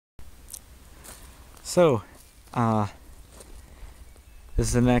So, this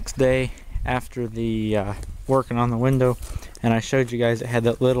is the next day after the working on the window, and I showed you guys it had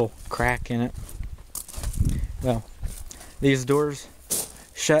that little crack in it. Well, these doors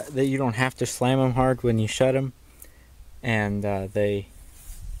shut, that you don't have to slam them hard when you shut them, and they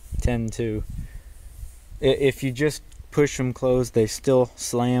tend to, if you just push them closed, they still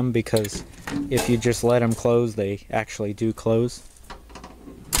slam, because if you just let them close, they actually do close.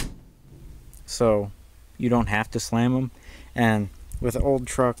 So you don't have to slam them. And with an old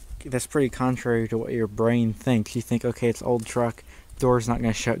truck, that's pretty contrary to what your brain thinks. You think, okay, it's an old truck, door's not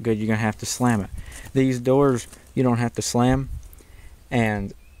going to shut good, you're going to have to slam it. These doors, you don't have to slam,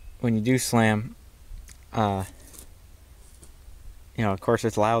 and when you do slam, you know, of course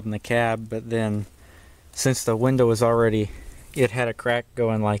it's loud in the cab, but then since the window was already, it had a crack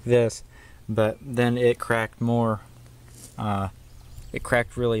going like this, but then it cracked more. It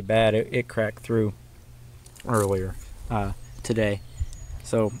cracked really bad. It cracked through earlier today.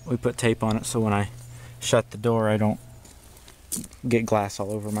 So we put tape on it so when I shut the door I don't get glass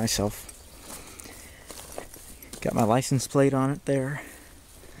all over myself. Got my license plate on it there.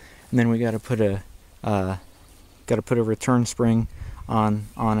 And then we got to put a return spring on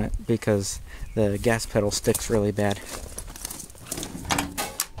it because the gas pedal sticks really bad.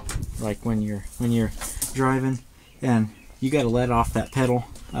 Like when you're driving, and you got to let off that pedal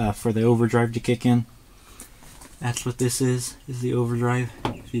for the overdrive to kick in. That's what this is the overdrive.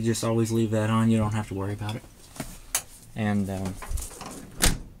 If you just always leave that on, you don't have to worry about it. And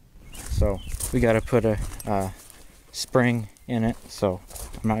so we got to put a spring in it, so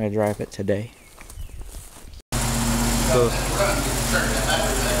I'm not going to drive it today. So,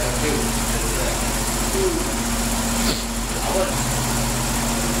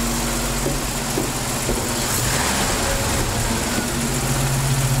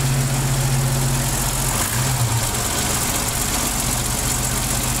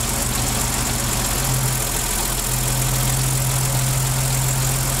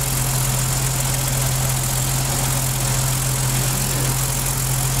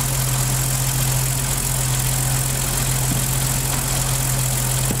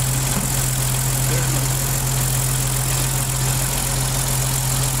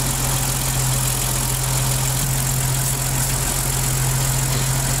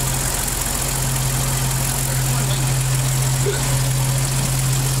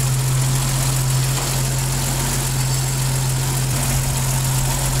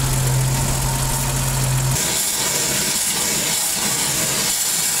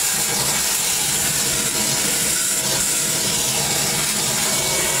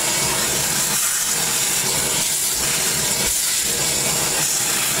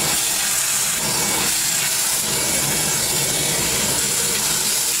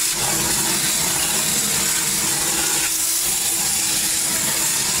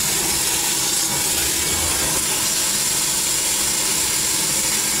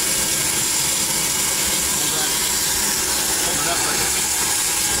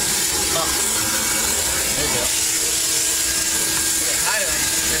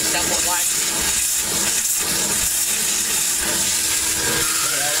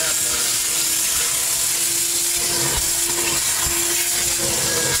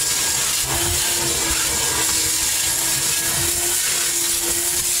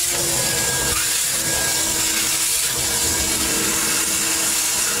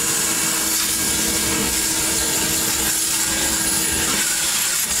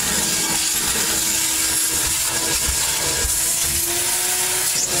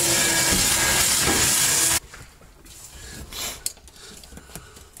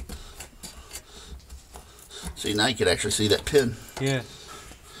 see, now you could actually see that pin. yeah.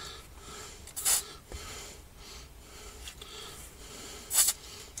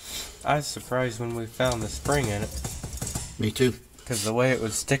 I was surprised when we found the spring in it. Me too. Because the way it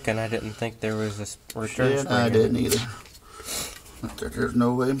was sticking, I didn't think there was a return spring. I didn't either. There's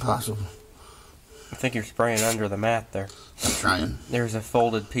no way impossible. I think you're spraying under the mat there. I'm trying. There's a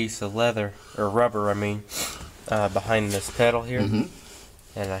folded piece of leather, or rubber, I mean, behind this pedal here. Mm-hmm.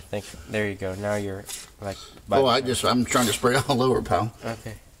 And I think, there you go, now you're like... Oh, I'm trying to spray all over, pal.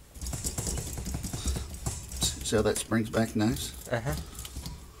 Okay. See how that springs back nice? Uh-huh.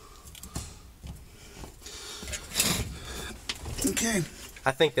 Okay.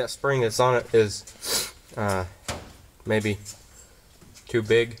 I think that spring that's on it is maybe too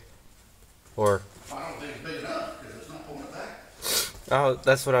big, or... I don't think it's big enough, because it's not pulling it back. Oh,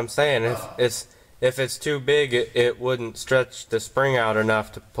 that's what I'm saying. If it's too big, it wouldn't stretch the spring out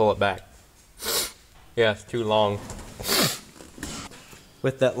enough to pull it back. Yeah, it's too long.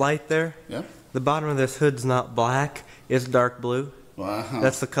 With that light there, Yeah. The bottom of this hood's not black, it's dark blue. Wow.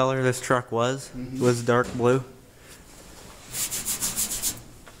 That's the color this truck was dark blue.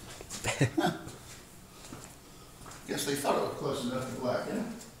 Guess they thought it was close enough to black, yeah?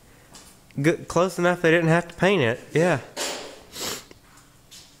 Good, close enough they didn't have to paint it, yeah.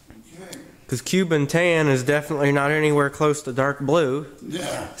 Okay. Because Cuban tan is definitely not anywhere close to dark blue.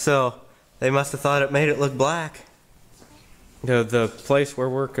 Yeah. So they must have thought it made it look black. The place we're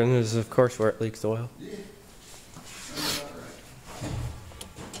working is, of course, where it leaks oil. Yeah.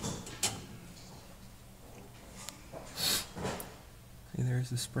 See, there's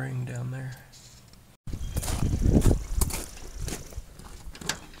the spring down there.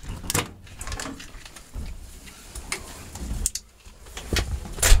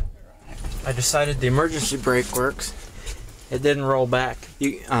 I decided the emergency brake works. It didn't roll back.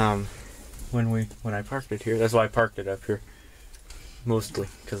 When I parked it here, that's why I parked it up here. Mostly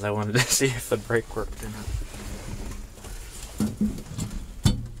because I wanted to see if the brake worked or not.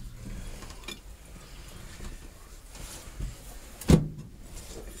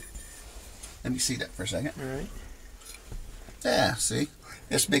 Let me see that for a second. All right. Yeah, see?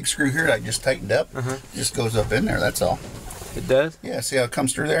 This big screw here that I just tightened up just goes up in there, that's all. It does? Yeah, see how it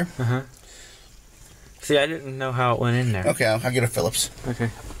comes through there? See, I didn't know how it went in there. Okay, I'll get a Phillips.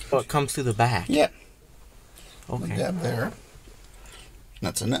 Okay. Oh, it comes through the back. Yeah. Okay. Dab there.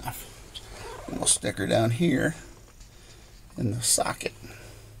 That's enough. And we'll stick her down here in the socket.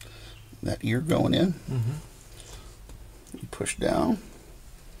 That ear going in. You push down.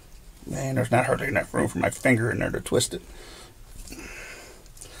 Man, there's not hardly enough room for my finger in there to twist it.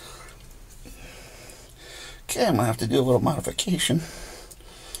 Okay, I'm gonna have to do a little modification.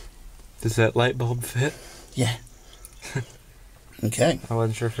 Does that light bulb fit? Yeah. Okay. I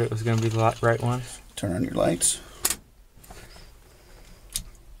wasn't sure if it was going to be the right one. Turn on your lights.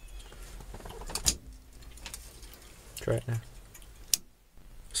 Try it now.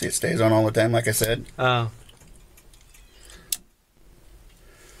 See, it stays on all the time, like I said. Oh.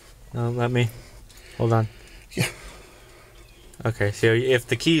 No, let me. Hold on. Yeah. Okay, so if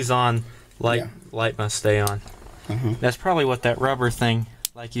the key's on, light must stay on. That's probably what that rubber thing,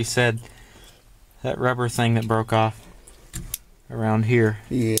 like you said, that rubber thing that broke off around here.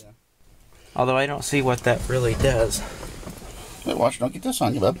 Yeah. Although I don't see what that really does. Wait, watch, don't get this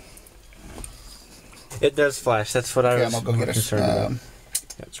on you, bub. It does flash. That's what I was I'm gonna go get concerned about.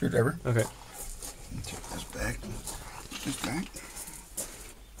 a screwdriver. Okay. Take this back. This back.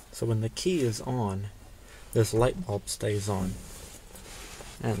 So when the key is on, this light bulb stays on.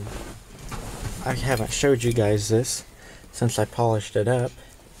 And I haven't showed you guys this since I polished it up,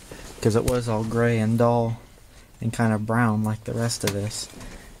 because it was all gray and dull and kind of brown like the rest of this.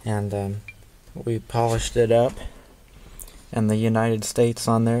 And we polished it up, and the United States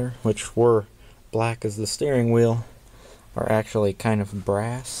on there, which were black as the steering wheel, are actually kind of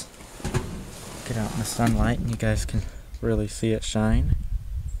brass. Get out in the sunlight and you guys can really see it shine.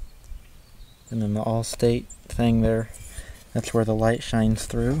 And then the Allstate thing there, that's where the light shines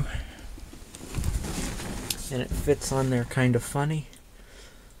through. And it fits on there kind of funny.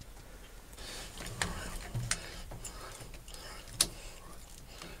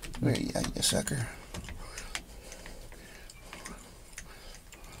 There you go, you sucker.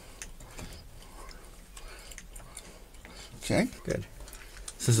 Okay. Good.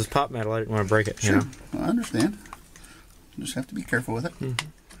 Since it's pop metal, I didn't want to break it, Sure. you know? I understand. You just have to be careful with it.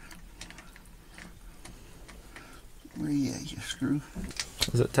 Where you at, you screw?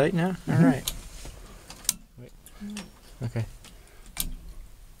 Is it tight now? Alright. Wait. Okay.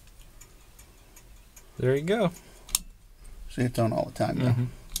 There you go. See, it's on all the time now.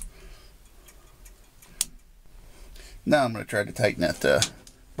 Now I'm going to try to tighten that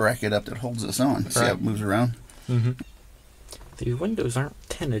bracket up that holds this on. See how it moves around? The windows aren't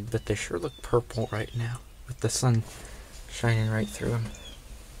tinted, but they sure look purple right now, with the sun shining right through them.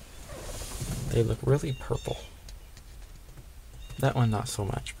 They look really purple. That one not so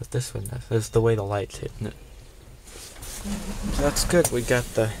much, but this one does. That's the way the light's hitting it. So that's good. We got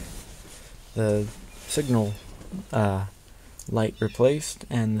the signal light replaced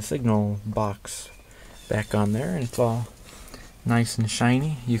and the signal box back on there, and it's all nice and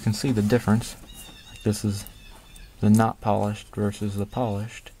shiny. You can see the difference. This is the not polished versus the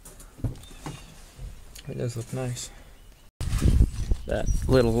polished. It does look nice. That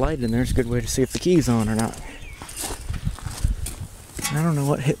little light in there is a good way to see if the key's on or not. I don't know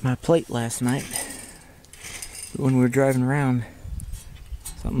what hit my plate last night, but when we were driving around,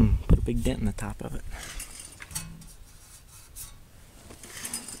 something put a big dent in the top of it.